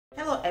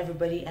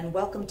everybody, and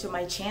welcome to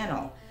my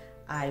channel.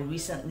 I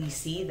recently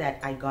see that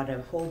I got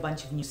a whole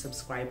bunch of new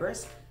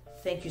subscribers.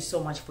 Thank you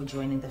so much for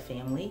joining the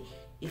family.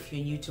 If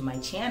you're new to my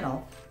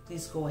channel,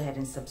 please go ahead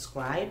and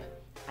subscribe.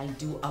 I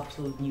do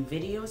upload new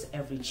videos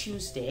every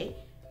Tuesday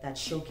that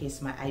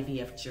showcase my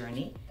IVF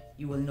journey.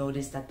 You will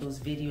notice that those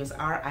videos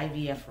are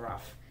IVF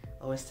rough.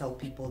 I always tell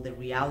people the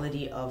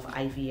reality of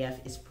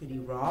IVF is pretty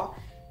raw,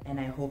 and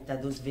I hope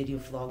that those video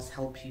vlogs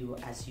help you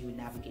as you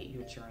navigate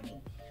your journey.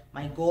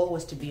 My goal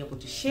was to be able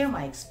to share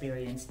my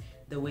experience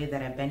the way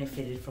that I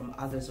benefited from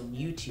others on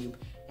YouTube,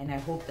 and I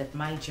hope that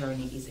my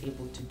journey is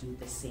able to do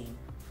the same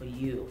for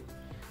you.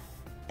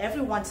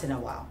 Every once in a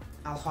while,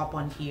 I'll hop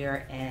on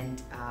here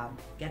and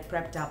get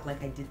prepped up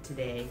like I did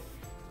today,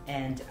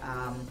 and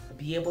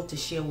be able to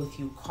share with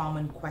you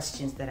common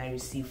questions that I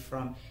receive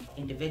from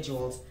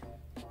individuals.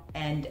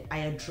 And I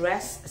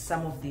address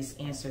some of these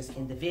answers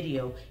in the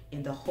video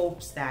in the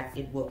hopes that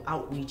it will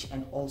outreach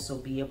and also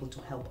be able to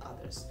help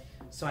others.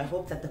 So I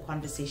hope that the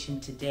conversation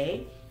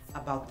today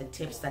about the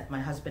tips that my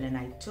husband and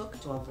I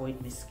took to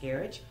avoid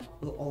miscarriage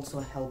will also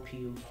help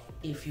you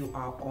if you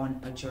are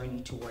on a journey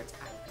towards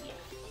IVF.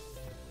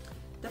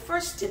 The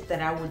first tip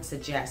that I would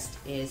suggest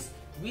is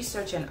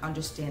research and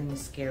understand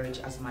miscarriage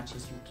as much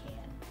as you can.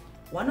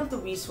 One of the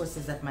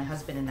resources that my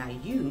husband and I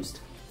used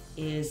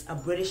is a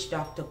British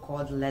doctor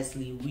called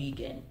Lesley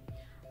Regan.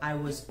 I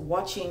was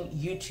watching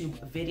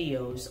YouTube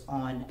videos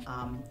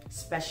on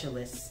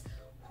specialists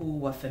who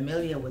were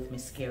familiar with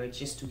miscarriage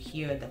just to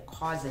hear the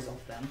causes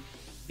of them,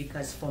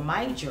 because for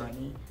my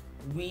journey,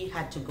 we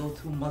had to go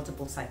through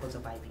multiple cycles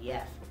of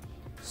IVF.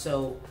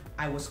 So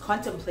I was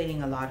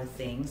contemplating a lot of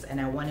things, and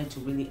I wanted to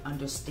really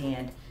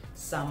understand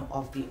some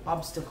of the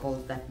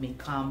obstacles that may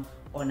come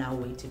on our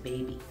way to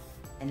baby.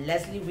 And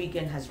Lesley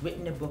Regan has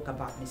written a book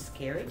about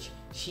miscarriage.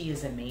 She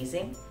is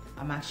amazing.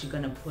 I'm actually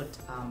gonna put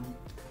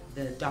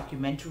the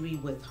documentary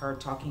with her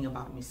talking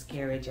about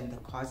miscarriage and the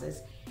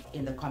causes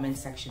in the comment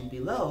section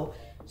below.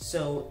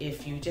 So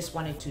if you just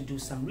wanted to do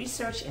some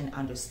research and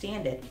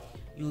understand it,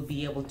 you'll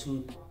be able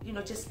to,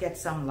 just get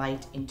some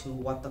light into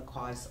what the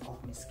cause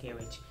of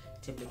miscarriage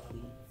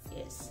typically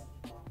is.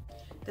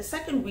 The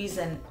second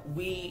reason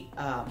we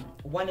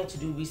wanted to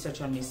do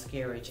research on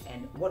miscarriage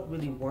and what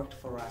really worked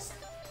for us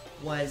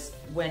was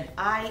when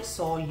I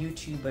saw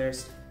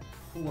YouTubers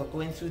who were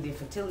going through their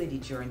fertility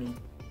journey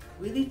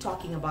really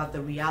talking about the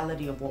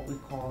reality of what we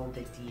call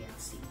the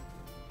DHEA.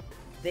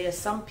 There are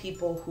some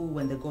people who,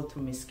 when they go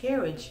through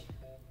miscarriage,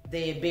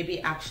 their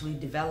baby actually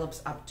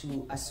develops up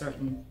to a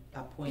certain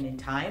point in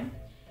time,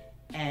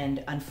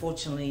 and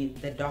unfortunately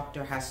the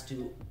doctor has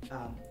to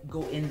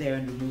go in there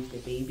and remove the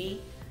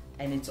baby,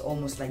 and it's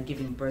almost like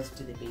giving birth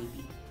to the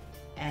baby.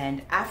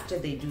 And after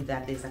they do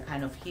that, there's a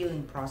kind of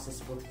healing process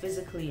both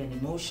physically and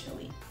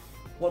emotionally.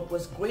 What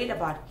was great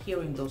about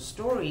hearing those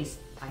stories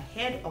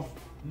ahead of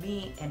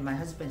me and my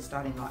husband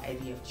starting our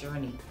IVF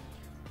journey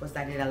was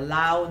that it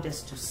allowed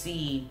us to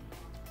see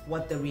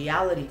what the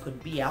reality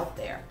could be out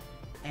there.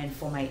 And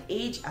for my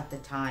age at the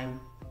time,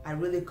 I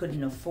really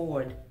couldn't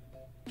afford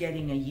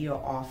getting a year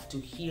off to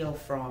heal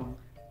from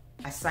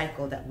a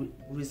cycle that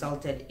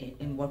resulted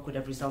in what could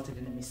have resulted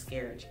in a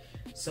miscarriage.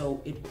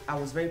 So I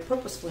was very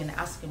purposeful in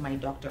asking my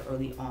doctor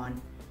early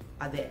on,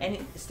 are there any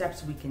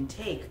steps we can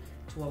take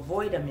to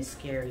avoid a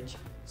miscarriage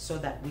so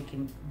that we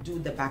can do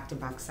the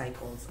back-to-back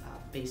cycles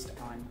based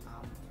on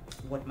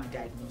what my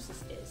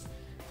diagnosis is.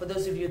 For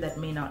those of you that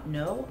may not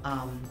know,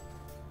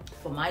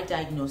 for my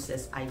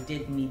diagnosis, I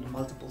did need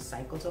multiple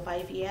cycles of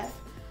IVF,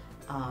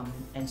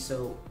 and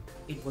so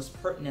it was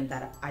pertinent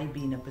that I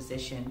be in a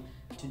position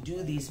to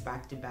do these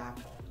back-to-back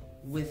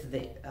with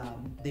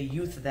the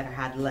youth that I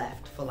had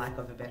left, for lack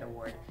of a better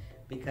word,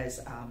 because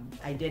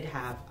I did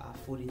have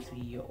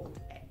 43-year-old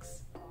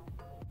eggs.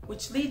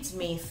 Which leads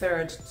me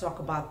third to talk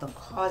about the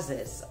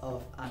causes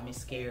of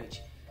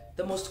miscarriage.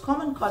 The most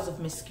common cause of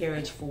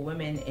miscarriage for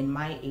women in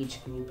my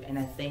age group, and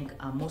I think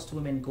most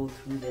women go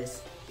through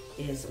this,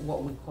 is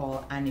what we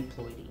call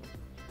aneuploidy.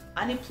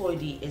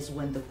 Aneuploidy is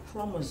when the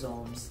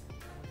chromosomes,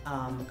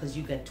 because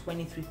you get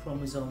 23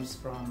 chromosomes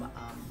from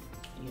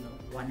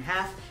one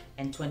half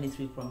and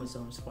 23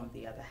 chromosomes from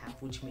the other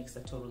half, which makes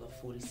a total of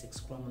 46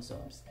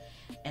 chromosomes.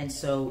 And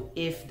so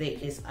if there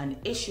is an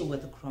issue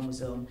with the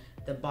chromosome,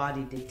 the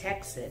body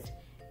detects it,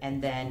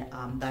 and then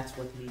that's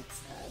what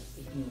leads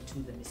to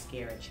the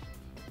miscarriage.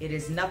 It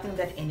is nothing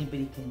that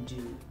anybody can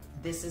do.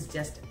 This is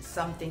just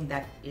something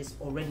that is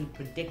already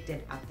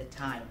predicted at the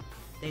time.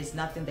 There's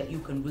nothing that you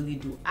can really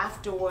do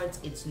afterwards.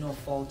 It's no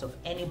fault of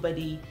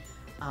anybody.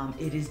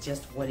 It is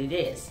just what it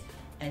is.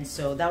 And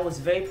so that was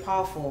very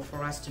powerful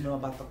for us to know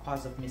about the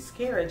cause of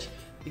miscarriage,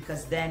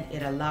 because then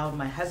it allowed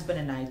my husband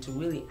and I to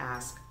really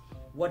ask,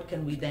 what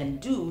can we then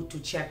do to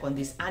check on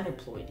this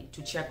aneuploidy,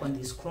 to check on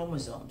these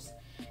chromosomes?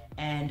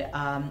 And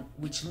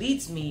which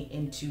leads me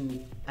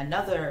into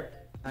another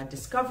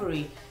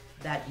discovery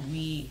that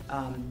we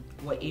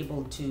were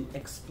able to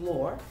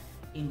explore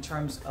in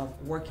terms of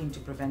working to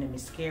prevent a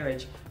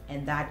miscarriage,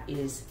 and that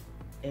is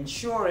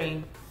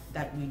ensuring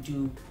that we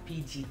do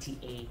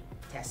PGTA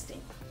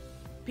testing.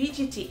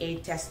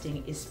 PGTA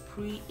testing is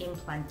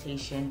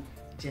pre-implantation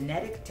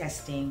genetic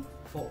testing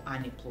for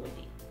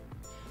aneuploidy.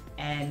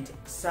 And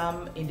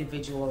some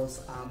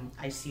individuals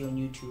I see on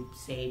YouTube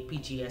say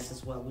PGS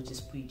as well, which is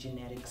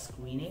pre-genetic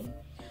screening.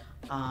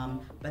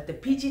 But the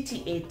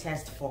PGTA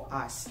test for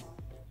us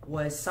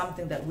was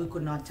something that we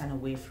could not turn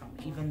away from,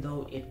 even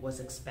though it was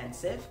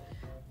expensive.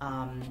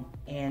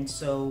 And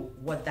so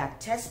what that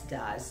test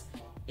does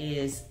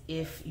is,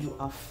 if you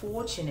are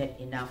fortunate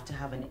enough to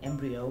have an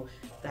embryo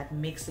that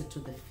makes it to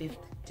the 5th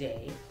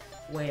day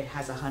where it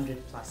has 100+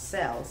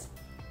 cells,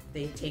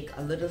 they take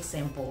a little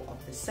sample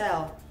of the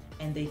cell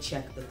and they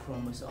check the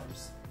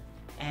chromosomes.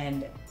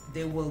 And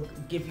they will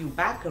give you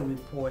back a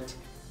report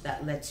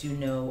that lets you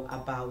know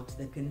about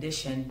the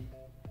condition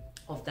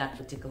of that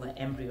particular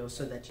embryo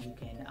so that you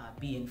can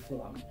be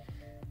informed.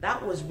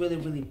 That was really,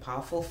 really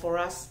powerful for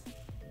us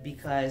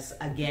because,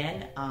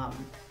 again,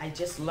 I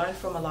just learned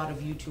from a lot of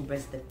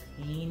YouTubers the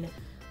pain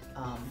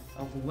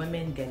of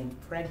women getting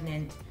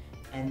pregnant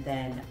and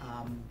then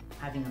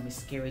having a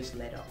miscarriage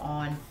later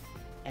on.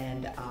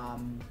 And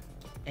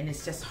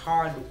it's just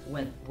hard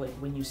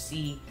when you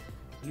see,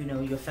 you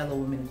know, your fellow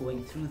women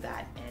going through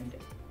that. And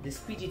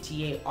this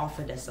PGTA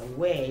offered us a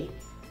way,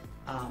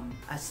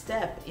 a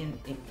step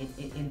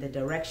in the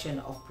direction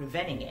of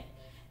preventing it.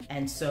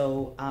 And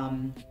so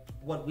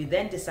what we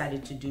then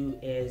decided to do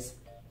is,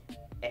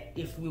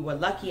 if we were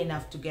lucky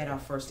enough to get our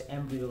first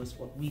embryo, is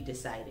what we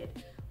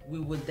decided, we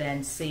would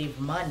then save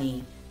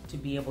money to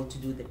be able to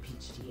do the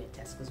PGTA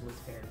test because it was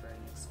very, very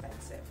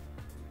expensive.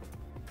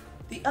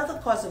 The other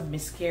cause of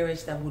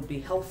miscarriage that would be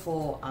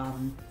helpful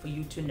for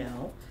you to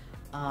know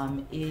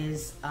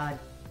is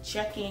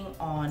checking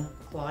on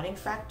clotting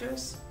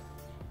factors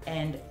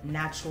and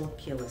natural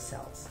killer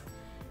cells.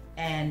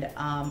 And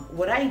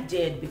what I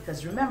did,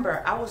 because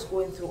remember, I was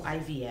going through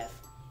IVF,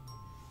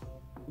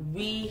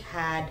 we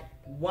had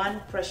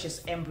one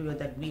precious embryo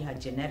that we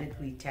had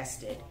genetically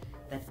tested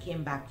that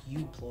came back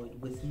euploid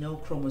with no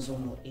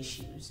chromosomal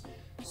issues.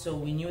 So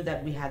we knew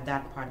that we had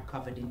that part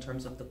covered in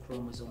terms of the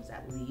chromosomes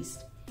at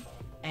least.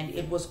 And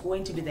it was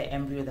going to be the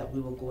embryo that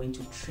we were going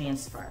to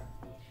transfer.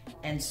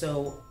 And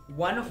so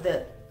one of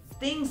the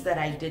things that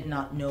I did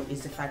not know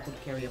is if I could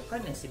carry a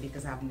pregnancy,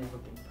 because I've never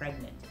been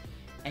pregnant.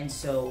 And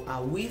so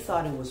we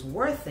thought it was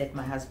worth it,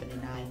 my husband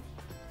and I,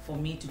 for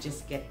me to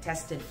just get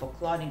tested for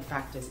clotting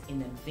factors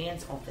in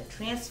advance of the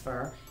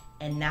transfer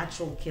and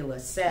natural killer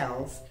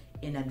cells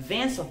in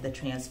advance of the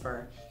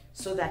transfer,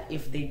 so that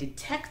if they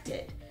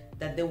detected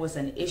that there was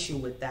an issue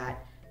with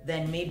that,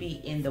 then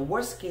maybe in the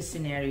worst case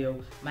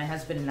scenario, my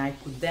husband and I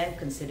could then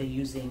consider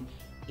using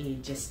a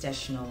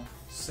gestational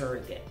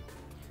surrogate.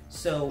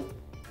 So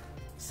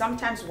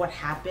sometimes what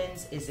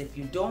happens is, if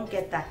you don't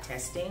get that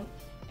testing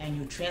and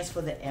you transfer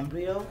the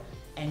embryo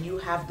and you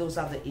have those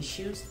other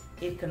issues,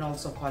 it can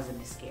also cause a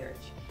miscarriage.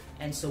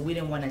 And so we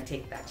didn't want to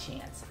take that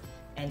chance.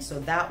 And so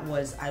that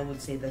was, I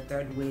would say, the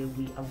third way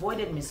we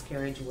avoided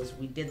miscarriage, was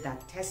we did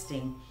that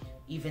testing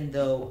even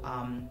though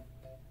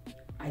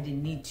I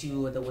didn't need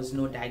to, or there was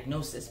no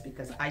diagnosis,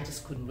 because I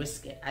just couldn't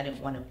risk it. I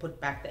didn't want to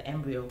put back the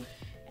embryo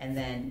and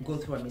then go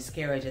through a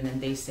miscarriage and then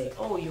they say,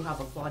 oh, you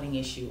have a clotting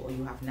issue or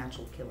you have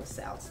natural killer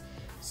cells.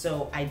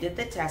 So I did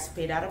the test,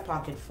 paid out of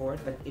pocket for it,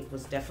 but it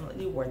was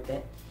definitely worth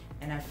it.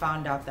 And I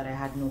found out that I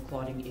had no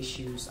clotting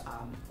issues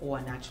or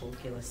a natural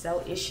killer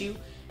cell issue.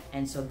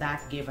 And so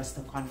that gave us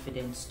the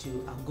confidence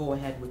to go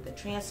ahead with the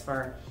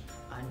transfer,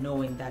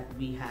 knowing that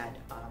we had,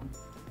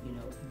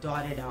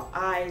 dotted our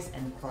I's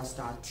and crossed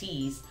our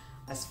T's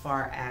as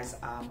far as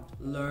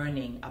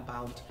learning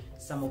about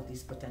some of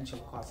these potential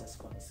causes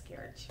for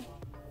miscarriage.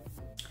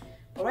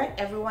 All right,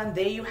 everyone,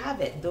 there you have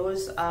it.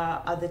 Those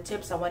are the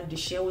tips I wanted to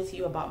share with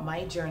you about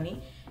my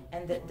journey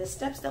and the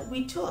steps that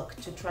we took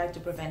to try to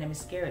prevent a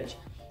miscarriage.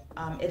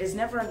 It is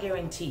never a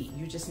guarantee.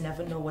 You just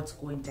never know what's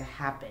going to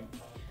happen.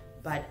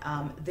 But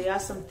there are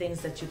some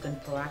things that you can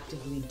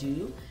proactively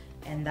do,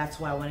 and that's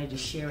why I wanted to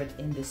share it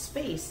in this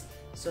space,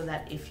 so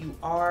that if you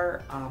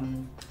are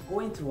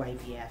going through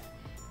IVF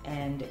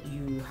and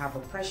you have a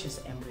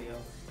precious embryo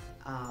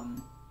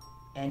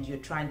and you're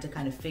trying to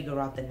kind of figure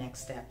out the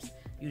next steps,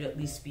 you'd at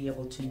least be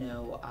able to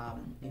know,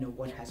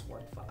 what has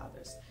worked for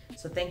others.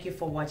 So thank you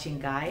for watching,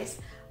 guys.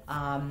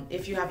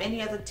 If you have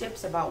any other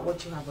tips about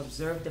what you have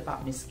observed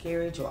about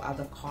miscarriage or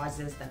other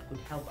causes that could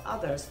help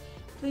others,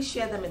 please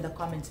share them in the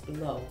comments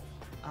below.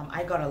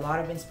 I got a lot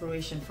of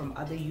inspiration from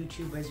other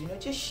YouTubers,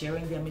 just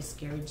sharing their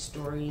miscarriage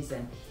stories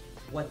and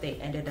what they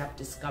ended up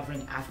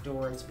discovering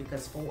afterwards.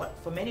 Because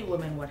for many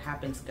women, what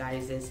happens,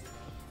 guys, is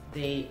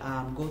they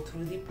go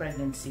through the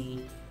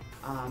pregnancy,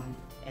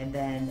 and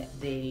then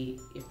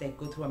if they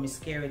go through a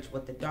miscarriage,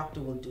 what the doctor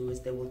will do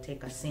is they will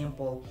take a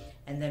sample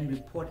and then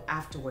report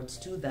afterwards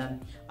to them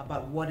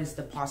about what is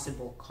the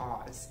possible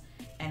cause.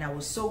 And I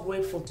was so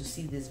grateful to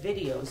see these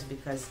videos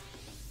because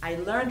I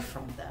learned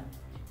from them.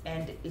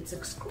 And it's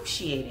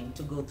excruciating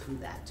to go through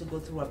that, to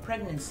go through a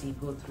pregnancy,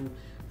 go through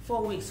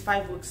 4 weeks,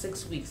 5 weeks,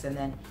 6 weeks, and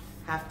then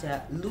have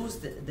to lose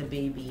the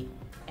baby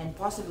and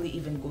possibly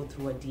even go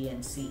through a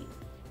DNC.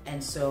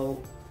 And so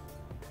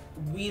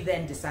we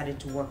then decided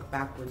to work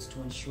backwards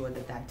to ensure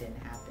that that didn't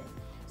happen.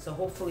 So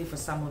hopefully for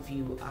some of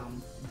you,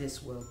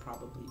 this will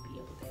probably be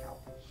able to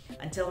help.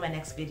 Until my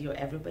next video,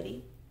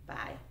 everybody,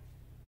 bye.